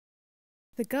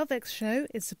The GovX show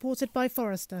is supported by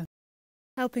Forrester,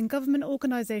 helping government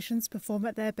organisations perform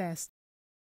at their best.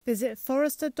 Visit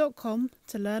forrester.com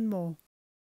to learn more.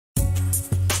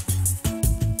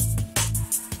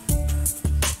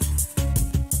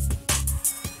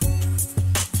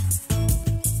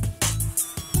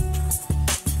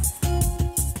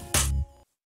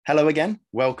 Hello again,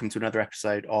 welcome to another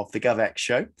episode of the GovX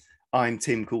show. I'm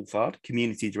Tim Coulthard,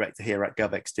 Community Director here at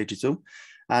GovX Digital.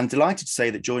 I'm delighted to say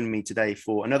that joining me today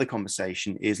for another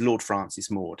conversation is Lord Francis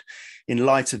Maude. In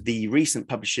light of the recent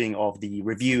publishing of the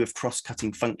Review of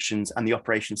Cross-Cutting Functions and the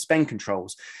Operation Spend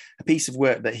Controls, a piece of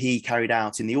work that he carried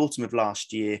out in the autumn of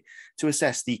last year to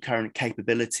assess the current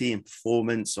capability and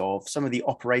performance of some of the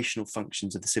operational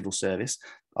functions of the civil service.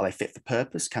 Are they fit for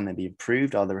purpose? Can they be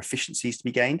improved? Are there efficiencies to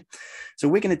be gained? So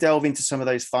we're going to delve into some of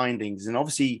those findings and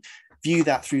obviously view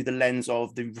that through the lens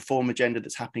of the reform agenda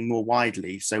that's happening more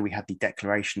widely. So we had the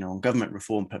Declaration on Government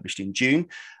Reform published in June,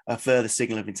 a further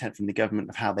signal of intent from the government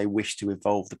of how they wish to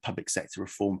evolve the public sector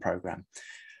reform programme.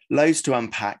 Loads to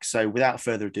unpack, so without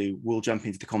further ado, we'll jump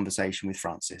into the conversation with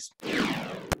Francis.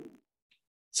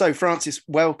 So Francis,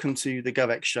 welcome to the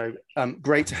GovX show.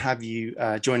 Great to have you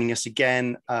joining us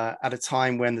again at a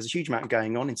time when there's a huge amount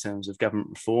going on in terms of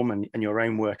government reform and your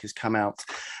own work has come out,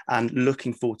 and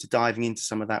looking forward to diving into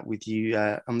some of that with you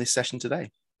on this session today.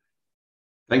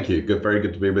 Thank you. Very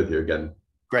good to be with you again.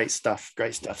 Great stuff,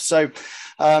 great stuff. So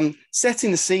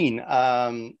setting the scene,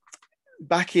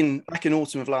 back in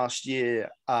autumn of last year,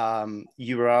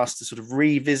 you were asked to sort of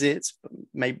revisit,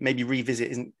 maybe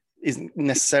revisit isn't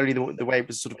necessarily the way it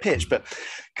was sort of pitched, but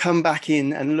come back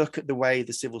in and look at the way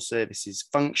the civil service is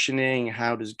functioning.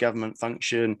 How does government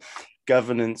function,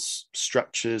 governance,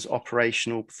 structures,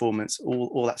 operational performance,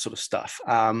 all that sort of stuff.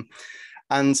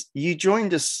 And you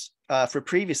joined us for a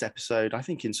previous episode, I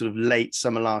think in sort of late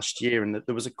summer last year, and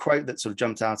there was a quote that sort of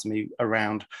jumped out to me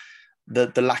around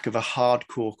the lack of a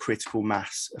hardcore critical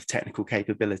mass of technical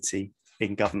capability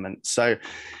in government. So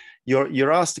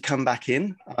you're asked to come back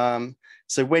in.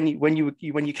 So when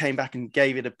you came back and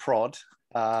gave it a prod,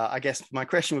 I guess my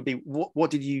question would be, what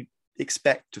did you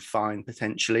expect to find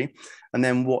potentially? And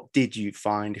then what did you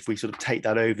find, if we sort of take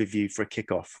that overview for a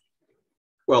kickoff?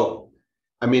 Well,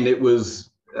 I mean, it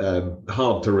was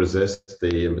hard to resist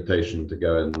the invitation to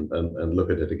go and look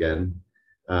at it again.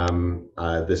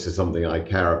 This is something I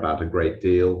care about a great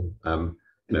deal.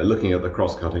 Looking at the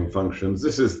cross-cutting functions,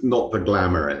 this is not the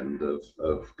glamour end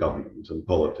of government and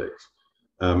politics.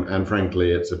 And frankly,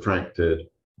 it's attracted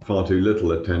far too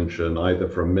little attention, either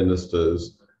from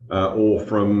ministers or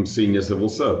from senior civil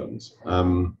servants.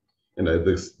 The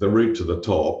route to the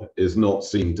top is not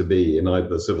seen to be, in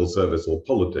either civil service or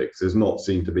politics, is not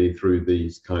seen to be through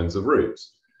these kinds of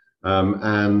routes.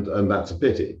 And that's a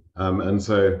pity. And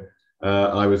so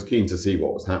I was keen to see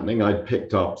what was happening. I'd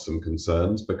picked up some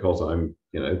concerns because I'm,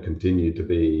 continued to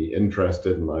be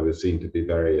interested, and I was seen to be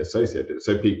very associated.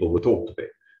 So people were talked to me,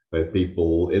 both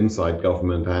people inside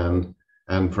government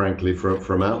and frankly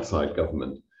from outside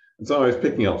government. And so I was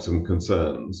picking up some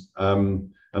concerns, and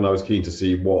I was keen to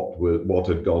see what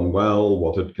had gone well,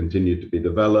 what had continued to be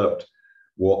developed,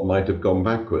 what might have gone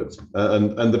backwards.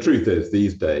 And the truth is,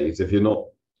 these days, if you're not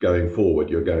going forward,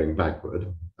 you're going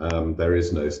backward. There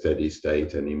is no steady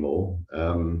state anymore.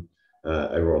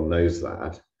 Everyone knows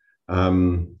that.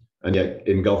 And yet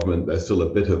in government, there's still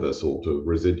a bit of a sort of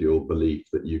residual belief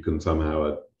that you can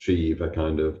somehow achieve a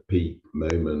kind of peak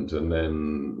moment and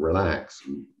then relax.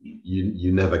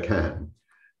 You never can.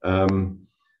 I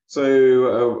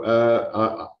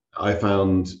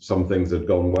found some things had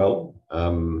gone well,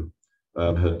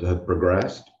 had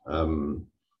progressed.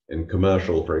 In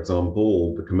commercial, for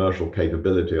example, the commercial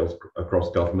capability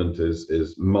across government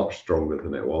is much stronger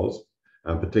than it was,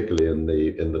 particularly in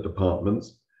the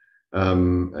departments.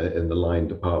 In the line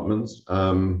departments.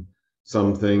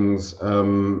 Some things,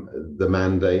 the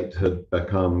mandate had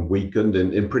become weakened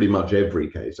in pretty much every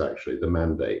case, actually, the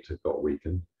mandate had got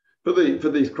weakened. For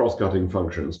these cross-cutting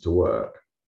functions to work,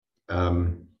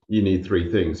 you need three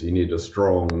things. You need a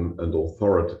strong and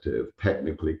authoritative,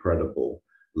 technically credible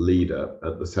leader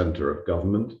at the center of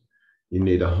government. You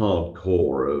need a hard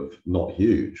core of, not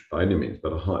huge by any means,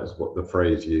 but is what the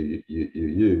phrase you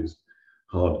used,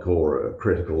 hardcore,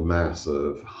 critical mass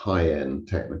of high-end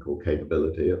technical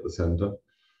capability at the center.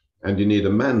 And you need a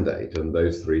mandate, and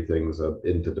those three things are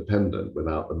interdependent.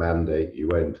 Without the mandate, you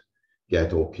won't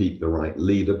get or keep the right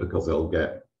leader, because they'll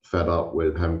get fed up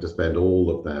with having to spend all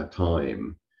of their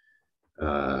time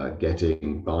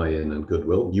getting buy-in and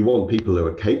goodwill. You want people who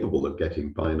are capable of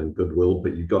getting buy-in and goodwill,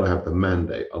 but you've got to have the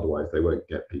mandate, otherwise they won't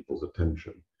get people's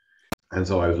attention. And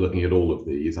so I was looking at all of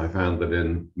these. I found that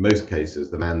in most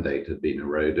cases, the mandate had been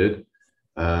eroded.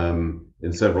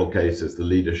 In several cases, the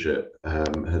leadership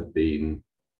had been,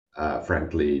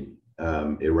 frankly,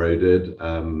 eroded.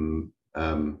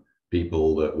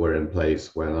 People that were in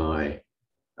place when I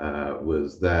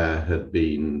was there had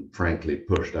been, frankly,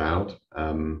 pushed out,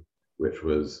 which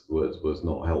was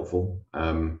not helpful.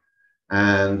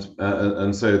 And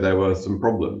so there were some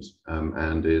problems.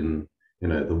 And in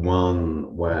the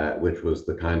one which was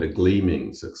the kind of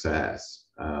gleaming success,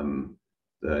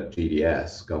 the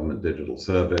GDS, Government Digital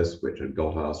Service, which had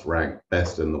got us ranked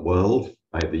best in the world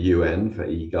by the UN for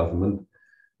e-government,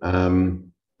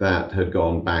 that had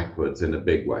gone backwards in a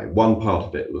big way. One part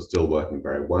of it was still working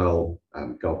very well.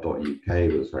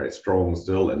 Gov.uk was very strong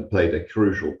still and played a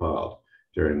crucial part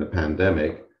during the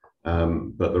pandemic.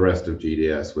 But the rest of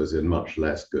GDS was in much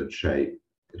less good shape.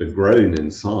 It had grown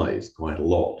in size quite a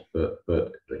lot, but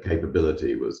the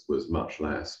capability was much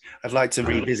less. I'd like to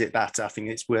revisit that. I think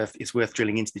it's worth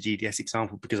drilling into the GDS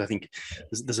example, because I think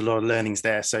there's a lot of learnings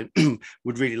there. So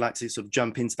would really like to sort of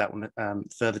jump into that one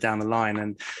further down the line.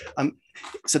 And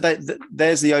so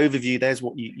there's the overview. There's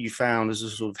what you found as a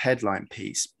sort of headline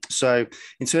piece. So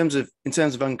in terms of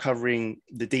uncovering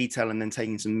the detail and then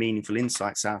taking some meaningful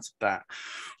insights out of that,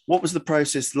 what was the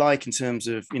process like in terms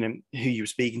of who you were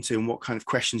speaking to and what kind of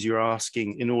questions you were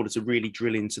asking in order to really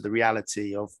drill into the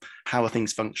reality of how are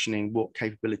things functioning, what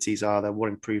capabilities are there, what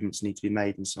improvements need to be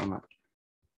made, and so on?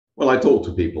 Well, I talked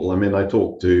to people. I mean, I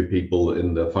talked to people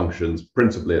in the functions,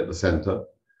 principally at the centre,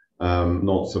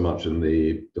 not so much in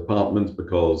the departments,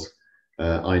 because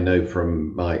I know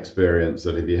from my experience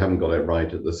that if you haven't got it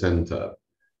right at the centre,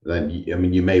 then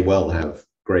you may well have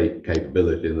great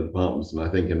capability in the departments, and I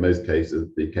think in most cases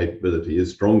the capability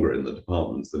is stronger in the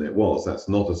departments than it was. That's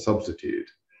not a substitute,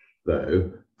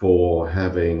 though, for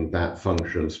having that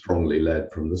function strongly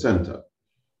led from the centre.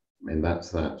 I mean,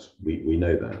 we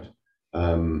know that.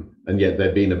 And yet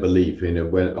there'd been a belief,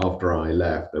 when after I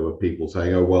left, there were people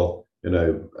saying, oh, well,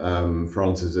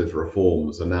 Francis's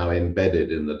reforms are now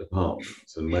embedded in the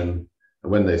departments. And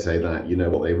when they say that,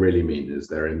 what they really mean is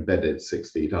they're embedded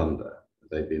 6 feet under.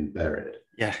 They've been buried.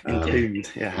 Yeah, indeed.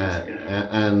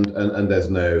 And there's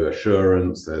no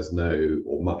assurance. There's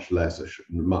much less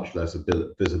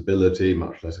visibility,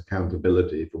 much less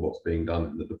accountability for what's being done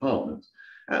in the departments.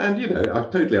 And I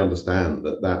totally understand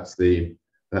that that's been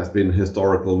a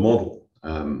historical model,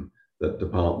 that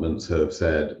departments have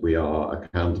said we are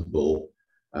accountable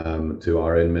to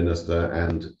our own minister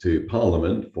and to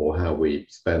Parliament for how we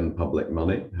spend public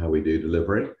money, how we do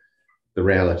delivery. The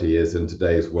reality is, in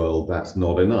today's world, that's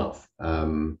not enough.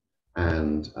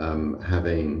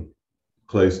 Having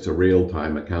close to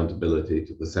real-time accountability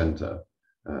to the centre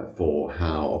for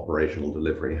how operational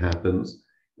delivery happens.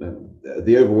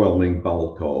 The overwhelming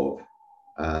bulk of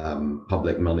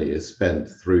public money is spent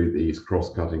through these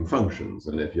cross-cutting functions,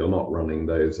 and if you're not running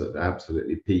those at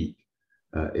absolutely peak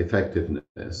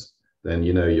effectiveness, then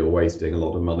you're wasting a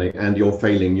lot of money and you're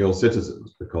failing your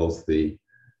citizens, because the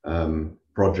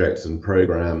projects and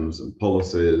programs and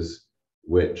policies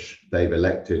which they've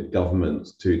elected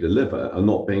governments to deliver are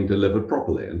not being delivered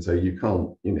properly. And so you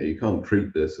can't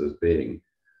treat this as being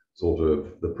sort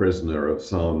of the prisoner of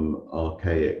some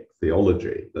archaic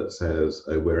theology that says,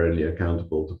 oh, we're only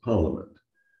accountable to Parliament,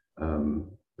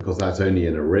 because that's only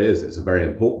in arrears. It's a very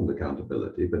important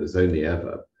accountability, but it's only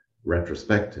ever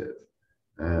retrospective.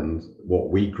 And what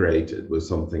we created was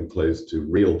something close to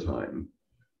real-time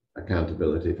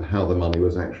accountability for how the money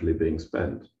was actually being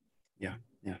spent. Yeah.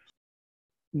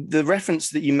 The reference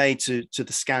that you made to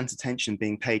the scant attention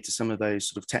being paid to some of those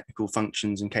sort of technical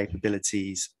functions and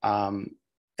capabilities, and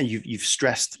you've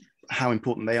stressed how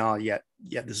important they are, yet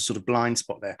there's a sort of blind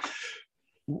spot there.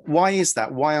 Why is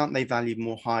that? Why aren't they valued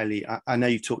more highly? I know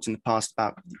you've talked in the past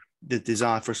about the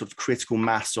desire for a sort of critical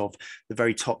mass of the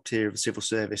very top tier of the civil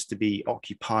service to be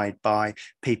occupied by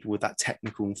people with that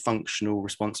technical and functional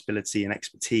responsibility and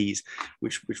expertise,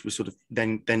 which was sort of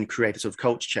then create a sort of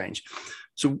culture change.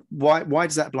 So why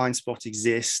does that blind spot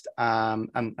exist? And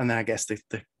then I guess the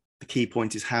key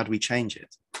point is, how do we change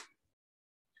it?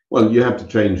 Well, you have to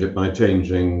change it by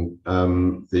changing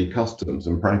the customs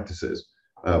and practices.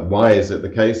 Why is it the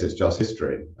case? It's just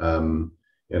history.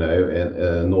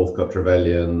 Northcote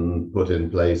Trevelyan put in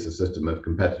place a system of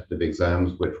competitive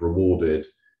exams which rewarded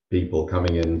people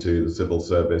coming into the civil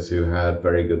service who had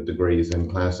very good degrees in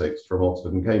classics from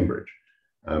Oxford and Cambridge.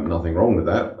 Nothing wrong with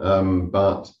that,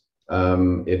 but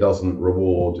it doesn't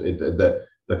reward it.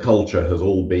 The culture has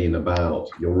all been about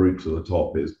your route to the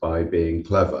top is by being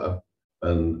clever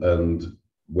and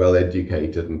well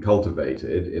educated and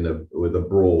cultivated with a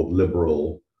broad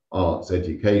liberal arts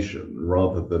education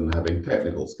rather than having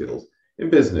technical skills. In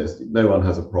business, no one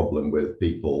has a problem with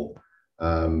people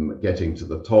getting to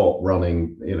the top,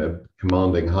 running,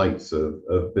 commanding heights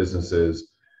of businesses,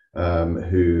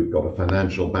 who've got a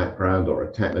financial background or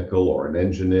a technical or an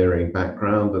engineering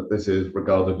background, that this is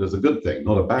regarded as a good thing,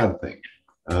 not a bad thing.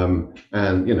 And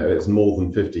it's more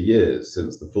than 50 years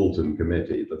since the Fulton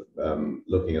Committee,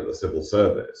 looking at the civil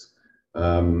service,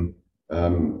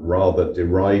 rather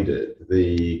derided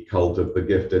the cult of the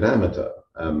gifted amateur.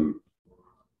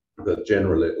 That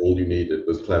generally all you needed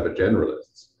was clever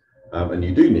generalists. And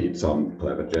you do need some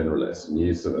clever generalists, and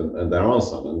there are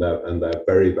some, and they're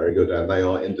very, very good, and they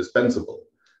are indispensable.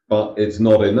 But it's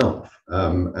not enough.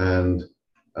 And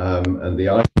the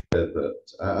idea that,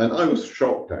 and I was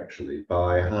shocked actually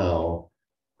by how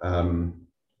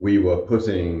we were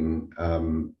putting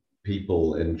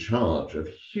people in charge of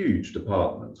huge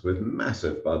departments with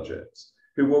massive budgets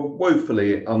who were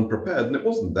woefully unprepared, and it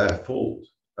wasn't their fault.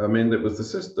 I mean, it was the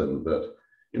system that,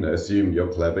 assume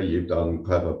you're clever, you've done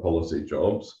clever policy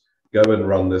jobs, go and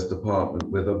run this department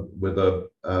with a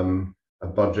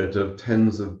budget of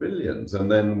tens of billions,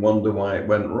 and then wonder why it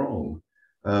went wrong.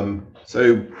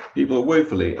 So people are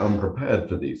woefully unprepared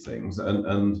for these things,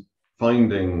 and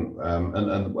finding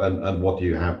and what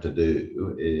you have to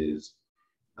do is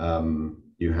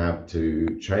you have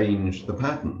to change the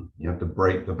pattern. You have to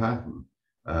break the pattern,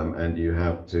 and you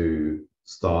have to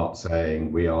start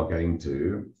saying, we are going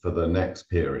to, for the next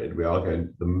period,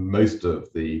 most of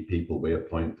the people we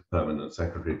appoint to permanent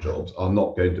secretary jobs are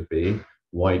not going to be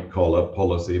white collar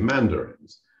policy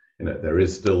mandarins. There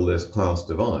is still this class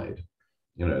divide.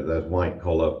 There's white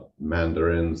collar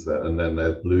mandarins, and then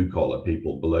there's blue collar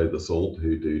people below the salt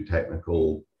who do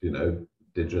technical,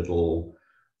 digital,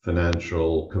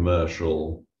 financial,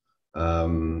 commercial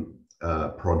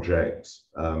projects,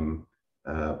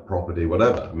 property,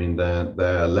 whatever. I mean,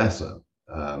 they're lesser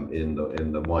in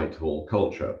the Whitehall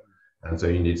culture, and so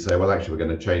you need to say, well, actually, we're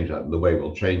going to change that. And the way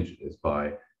we'll change it is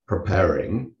by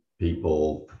preparing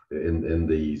people in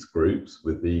these groups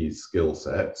with these skill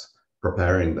sets,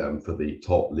 preparing them for the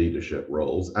top leadership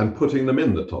roles and putting them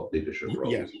in the top leadership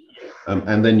roles. Yeah.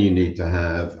 And then you need to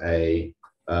have a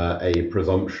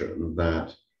presumption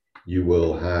that you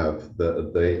will have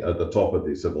at the top of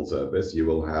the civil service, you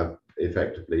will have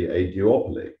effectively a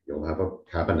duopoly. You'll have a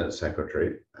cabinet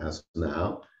secretary, as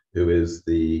now, who is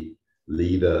the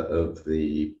leader of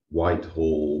the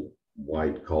Whitehall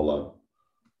white collar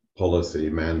policy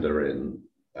mandarin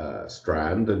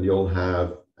strand, and you'll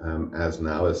have, as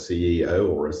now, a CEO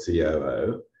or a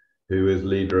COO who is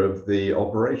leader of the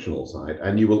operational side,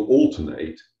 and you will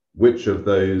alternate which of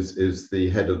those is the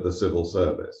head of the civil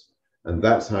service, and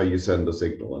that's how you send a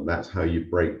signal, and that's how you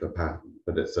break the pattern.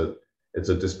 But it's a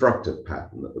destructive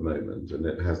pattern at the moment, and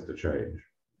it has to change.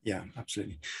 Yeah,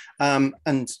 absolutely.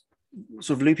 And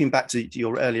sort of looping back to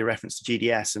your earlier reference to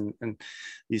GDS and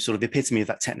the sort of epitome of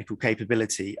that technical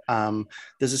capability,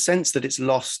 there's a sense that it's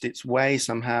lost its way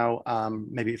somehow,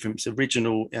 maybe from its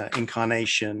original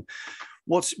incarnation.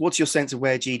 What's your sense of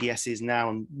where GDS is now,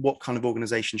 and what kind of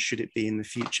organization should it be in the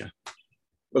future?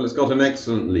 Well, it's got an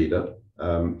excellent leader.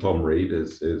 Tom Reed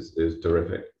is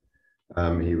terrific.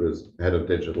 He was head of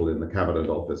digital in the Cabinet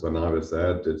Office when I was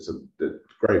there, did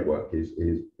great work. He's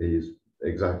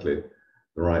exactly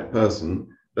the right person.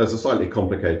 There's a slightly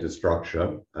complicated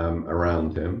structure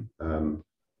around him.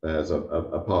 There's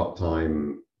a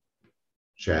part-time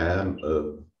chair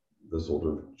of the sort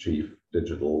of chief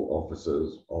digital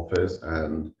officer's office,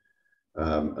 and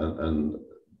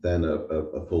then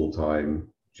a full-time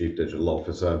chief digital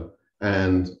officer.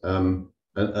 And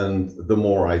the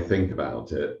more I think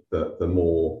about it, the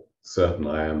more certain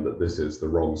I am that this is the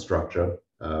wrong structure.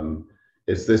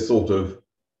 It's this sort of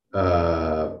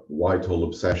Whitehall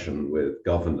obsession with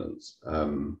governance.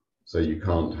 So you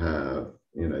can't have,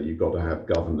 you've got to have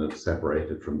governance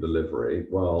separated from delivery.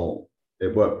 Well,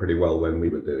 it worked pretty well when we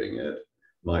were doing it.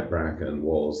 Mike Bracken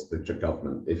was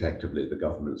effectively the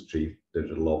government's chief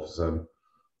digital officer.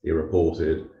 He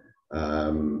reported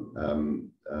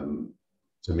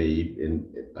to me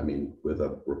with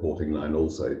a reporting line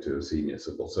also to a senior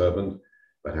civil servant,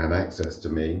 but had access to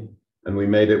me, and we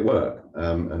made it work,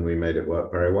 and we made it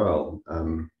work very well.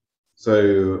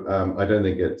 So I don't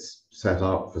think it's set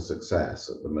up for success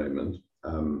at the moment,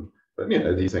 but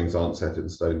these things aren't set in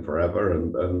stone forever,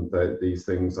 and these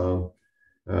things are,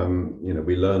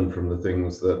 we learn from the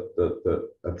things that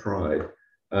are tried.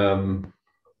 I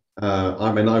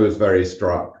was very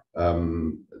struck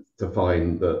to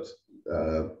find that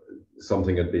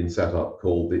something had been set up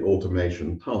called the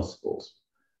Automation Task Force,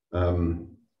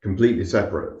 completely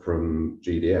separate from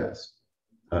GDS.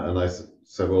 And I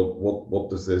said, well, what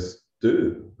does this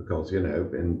do? Because, you know,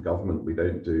 in government, we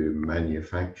don't do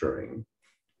manufacturing.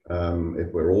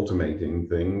 If we're automating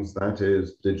things, that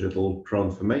is digital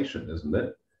transformation, isn't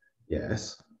it?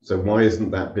 Yes. So why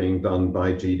isn't that being done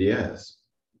by GDS?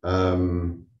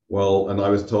 Well, and I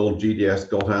was told GDS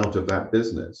got out of that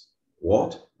business.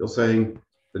 What? You're saying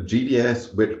the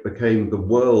GDS, which became the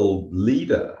world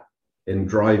leader in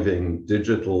driving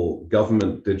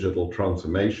government digital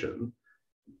transformation,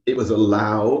 it was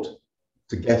allowed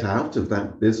to get out of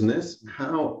that business?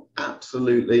 How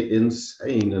absolutely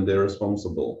insane and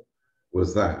irresponsible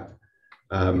was that?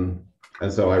 And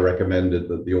so I recommended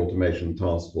that the automation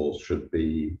task force should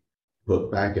be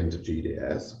put back into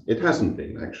GDS. It hasn't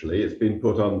been, actually. It's been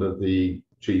put under the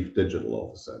chief digital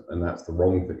officer, and that's the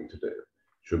wrong thing to do. It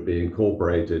should be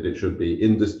incorporated. It should be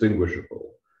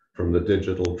indistinguishable from the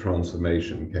digital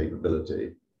transformation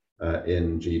capability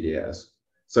in GDS.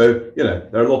 So, you know,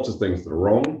 there are lots of things that are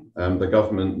wrong. The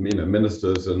government, you know,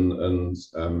 ministers and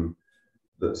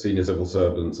the senior civil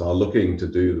servants are looking to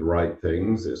do the right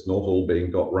things. It's not all being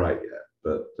got right yet,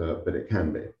 but it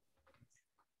can be.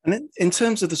 And in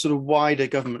terms of the sort of wider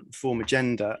government reform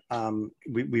agenda,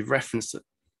 we've referenced that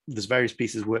there's various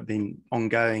pieces of work being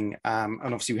ongoing, and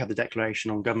obviously we had the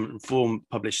Declaration on Government Reform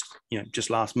published, you know, just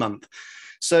last month.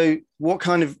 So, what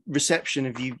kind of reception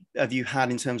have you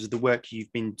had in terms of the work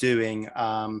you've been doing?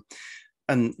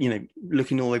 And, you know,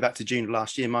 looking all the way back to June of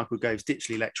last year, Michael Gove's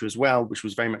Ditchley lecture as well, which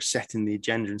was very much setting the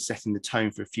agenda and setting the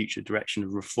tone for a future direction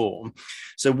of reform.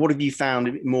 So what have you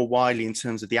found more widely in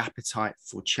terms of the appetite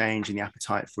for change and the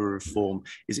appetite for reform?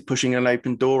 Is it pushing an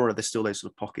open door, or are there still those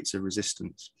sort of pockets of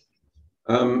resistance?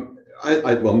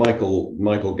 Well,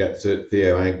 Michael gets it.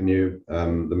 Theo Agnew,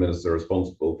 the minister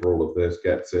responsible for all of this,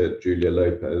 gets it. Julia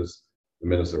Lopez, the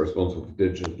minister responsible for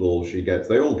digital,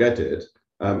 they all get it.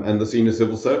 And the senior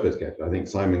civil service get it. I think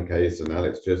Simon Case and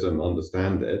Alex Chisholm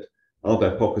understand it. Are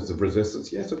there pockets of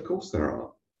resistance? Yes, of course there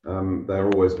are.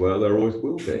 There always were, there always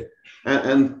will be.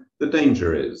 And the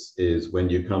danger is when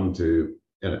you come to,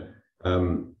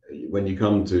 when you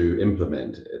come to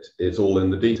implement it, it's all in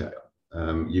the detail.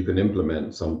 You can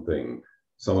implement something.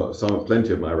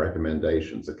 Plenty of my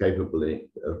recommendations are capable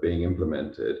of being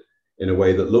implemented in a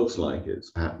way that looks like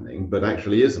it's happening, but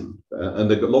actually isn't.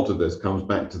 And a lot of this comes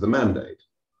back to the mandate.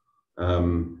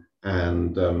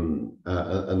 And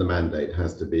the mandate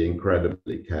has to be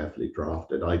incredibly carefully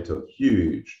drafted. I took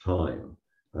huge time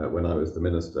when I was the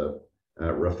minister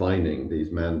refining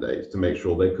these mandates to make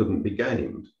sure they couldn't be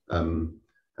gamed.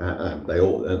 They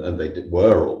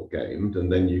were all gamed,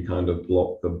 and then you kind of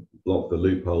block the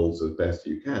loopholes as best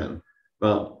you can.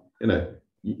 But you know,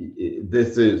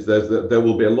 there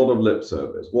will be a lot of lip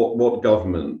service. What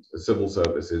government civil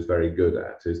service is very good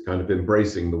at is kind of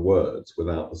embracing the words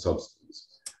without the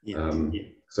substance.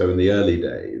 So in the early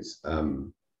days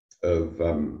of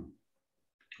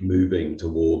moving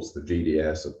towards the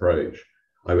GDS approach,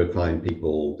 I would find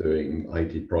people doing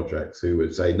IT projects who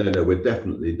would say, no, we're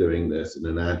definitely doing this in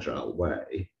an agile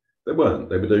way. They weren't.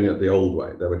 They were doing it the old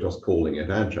way. They were just calling it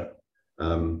agile.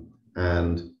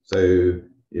 And so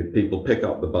if people pick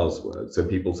up the buzzword, so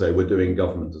people say we're doing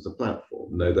government as a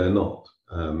platform. No, they're not.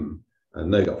 And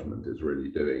no government is really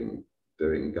doing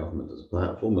government as a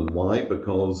platform. And why?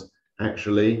 Because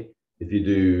actually, if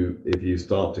you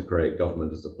start to create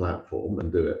government as a platform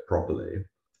and do it properly,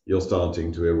 you're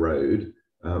starting to erode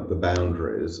the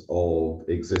boundaries of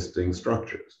existing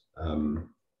structures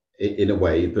in a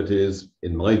way that is,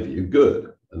 in my view,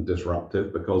 good and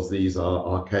disruptive, because these are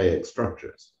archaic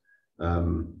structures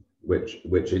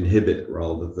which inhibit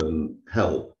rather than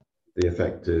help the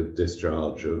effective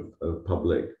discharge of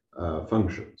public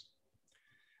functions.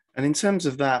 And in terms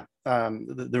of that,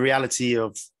 the reality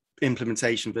of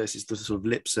implementation versus the sort of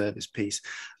lip service piece,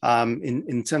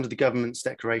 in terms of the government's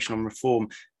declaration on reform,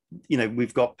 you know,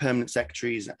 we've got permanent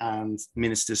secretaries and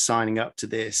ministers signing up to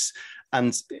this,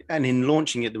 and in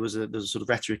launching it, there was a sort of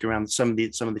rhetoric around some of the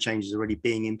changes already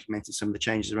being implemented, some of the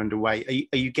changes are underway.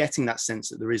 Are you getting that sense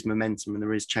that there is momentum and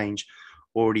there is change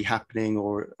already happening,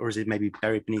 or is it maybe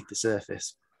buried beneath the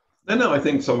surface? No, I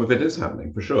think some of it is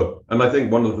happening for sure. And I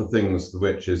think one of the things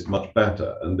which is much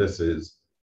better, and this is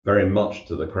very much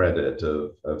to the credit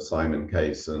of Simon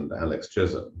Case and Alex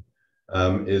Chisholm,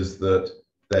 is that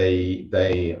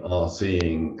they are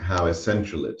seeing how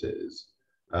essential it is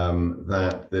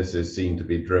that this is seen to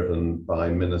be driven by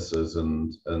ministers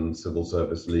and civil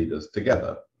service leaders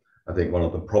together. I think one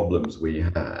of the problems we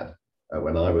had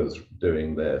when I was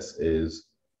doing this is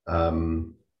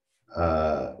while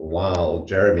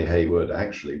Jeremy Hayward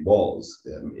actually was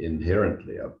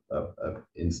inherently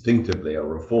instinctively a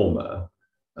reformer,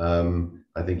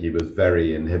 I think he was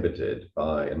very inhibited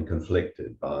by and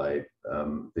conflicted by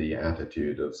the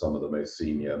attitude of some of the most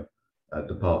senior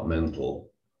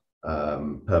departmental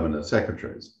permanent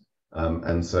secretaries.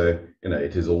 And so,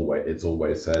 it's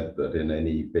always said that in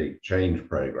any big change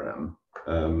program,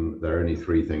 there are only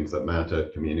three things that matter: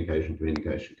 communication,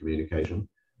 communication, communication.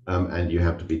 And you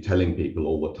have to be telling people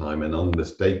all the time an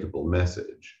unmistakable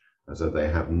message. And so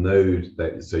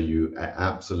so you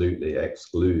absolutely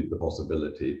exclude the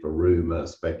possibility for rumor,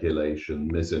 speculation,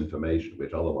 misinformation,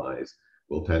 which otherwise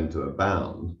will tend to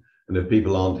abound. And if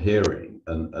people aren't hearing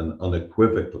an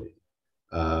unequivocally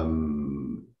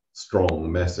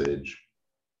strong message,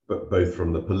 but both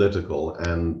from the political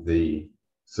and the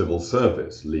civil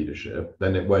service leadership,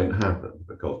 then it won't happen,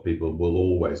 because people will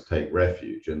always take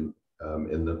refuge in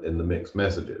the mixed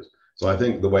messages. So I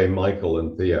think the way Michael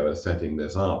and Theo are setting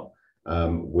this up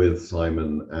with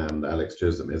Simon and Alex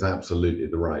Chisholm is absolutely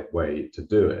the right way to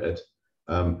do it.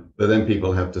 But then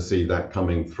people have to see that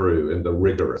coming through in the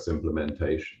rigorous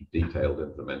implementation, detailed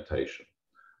implementation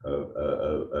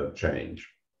of change.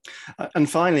 And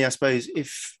finally, I suppose,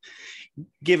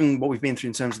 given what we've been through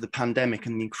in terms of the pandemic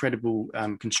and the incredible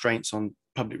constraints on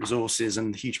public resources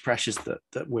and the huge pressures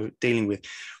that we're dealing with,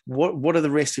 what are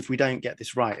the risks if we don't get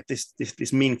this right? If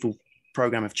this meaningful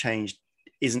program of change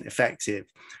isn't effective,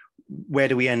 where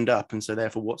do we end up? And so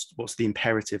therefore, what's the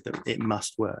imperative that it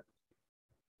must work?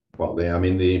 Well,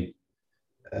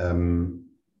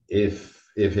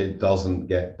 if it doesn't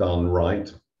get done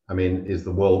right, is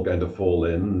the world going to fall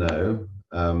in? No.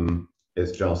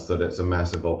 It's just that it's a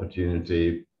massive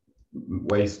opportunity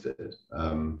wasted.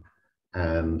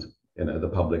 And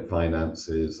the public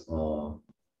finances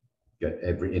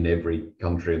in every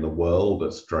country in the world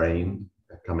are strained,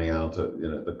 coming out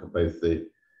of both the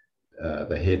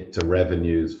hit to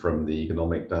revenues from the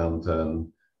economic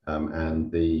downturn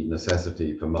and the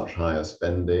necessity for much higher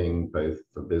spending, both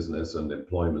for business and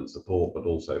employment support, but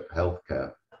also for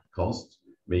healthcare costs,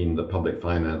 mean the public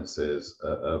finances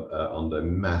are under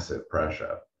massive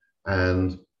pressure.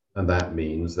 And that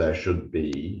means there should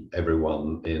be,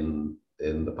 everyone in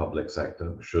the public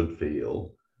sector should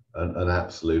feel an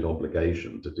absolute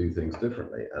obligation to do things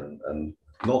differently, and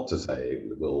not to say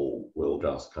we'll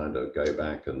just kind of go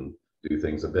back and do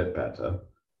things a bit better.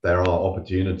 There are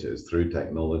opportunities through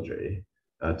technology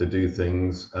to do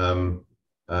things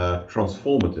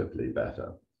transformatively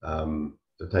better,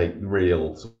 to take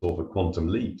real sort of quantum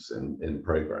leaps in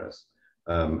progress.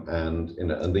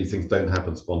 And these things don't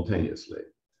happen spontaneously.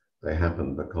 They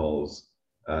happen because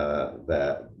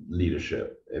their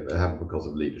leadership. It happens because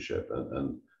of leadership.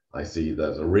 And I see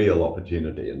there's a real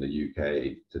opportunity in the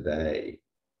UK today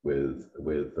with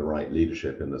the right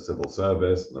leadership in the civil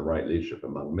service and the right leadership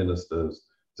among ministers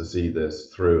to see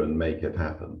this through and make it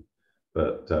happen.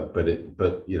 But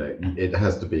it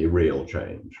has to be real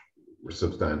change,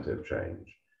 substantive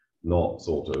change, not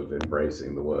sort of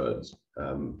embracing the words,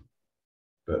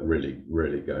 but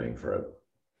really going for it.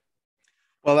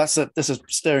 Well, that's a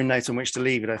stirring note on which to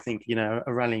leave it. I think, a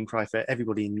rallying cry for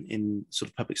everybody in sort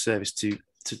of public service to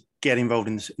get involved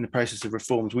in the process of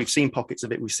reforms. We've seen pockets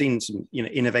of it. We've seen some,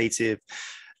 innovative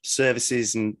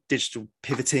services and digital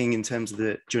pivoting in terms of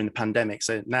during the pandemic.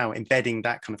 So now embedding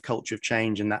that kind of culture of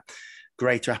change and that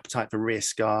greater appetite for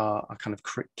risk are kind of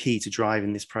key to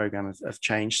driving this program of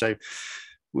change. So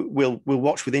we'll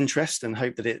watch with interest and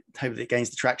hope that it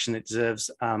gains the traction it deserves.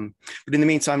 But in the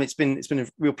meantime, it's been a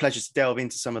real pleasure to delve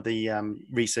into some of the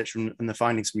research and the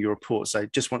findings from your report. So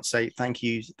just want to say thank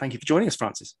you for joining us,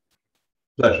 Francis.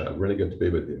 Pleasure. Really good to be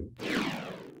with you.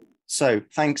 So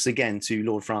thanks again to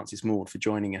Lord Francis Maude for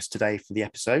joining us today for the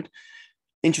episode.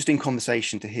 Interesting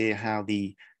conversation to hear how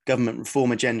the government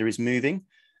reform agenda is moving,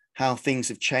 how things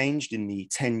have changed in the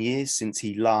 10 years since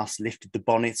he last lifted the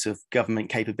bonnet of government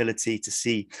capability to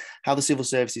see how the civil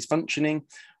service is functioning,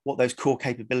 what those core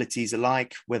capabilities are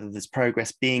like, whether there's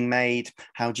progress being made,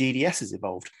 how GDS has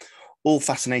evolved. All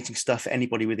fascinating stuff for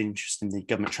anybody with interest in the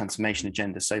government transformation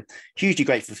agenda. So hugely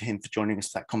grateful for him for joining us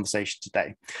for that conversation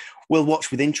today. We'll watch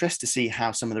with interest to see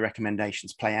how some of the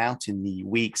recommendations play out in the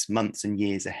weeks, months, and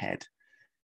years ahead.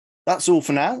 That's all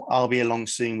for now. I'll be along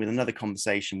soon with another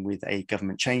conversation with a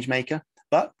government changemaker.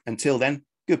 But until then,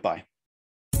 goodbye.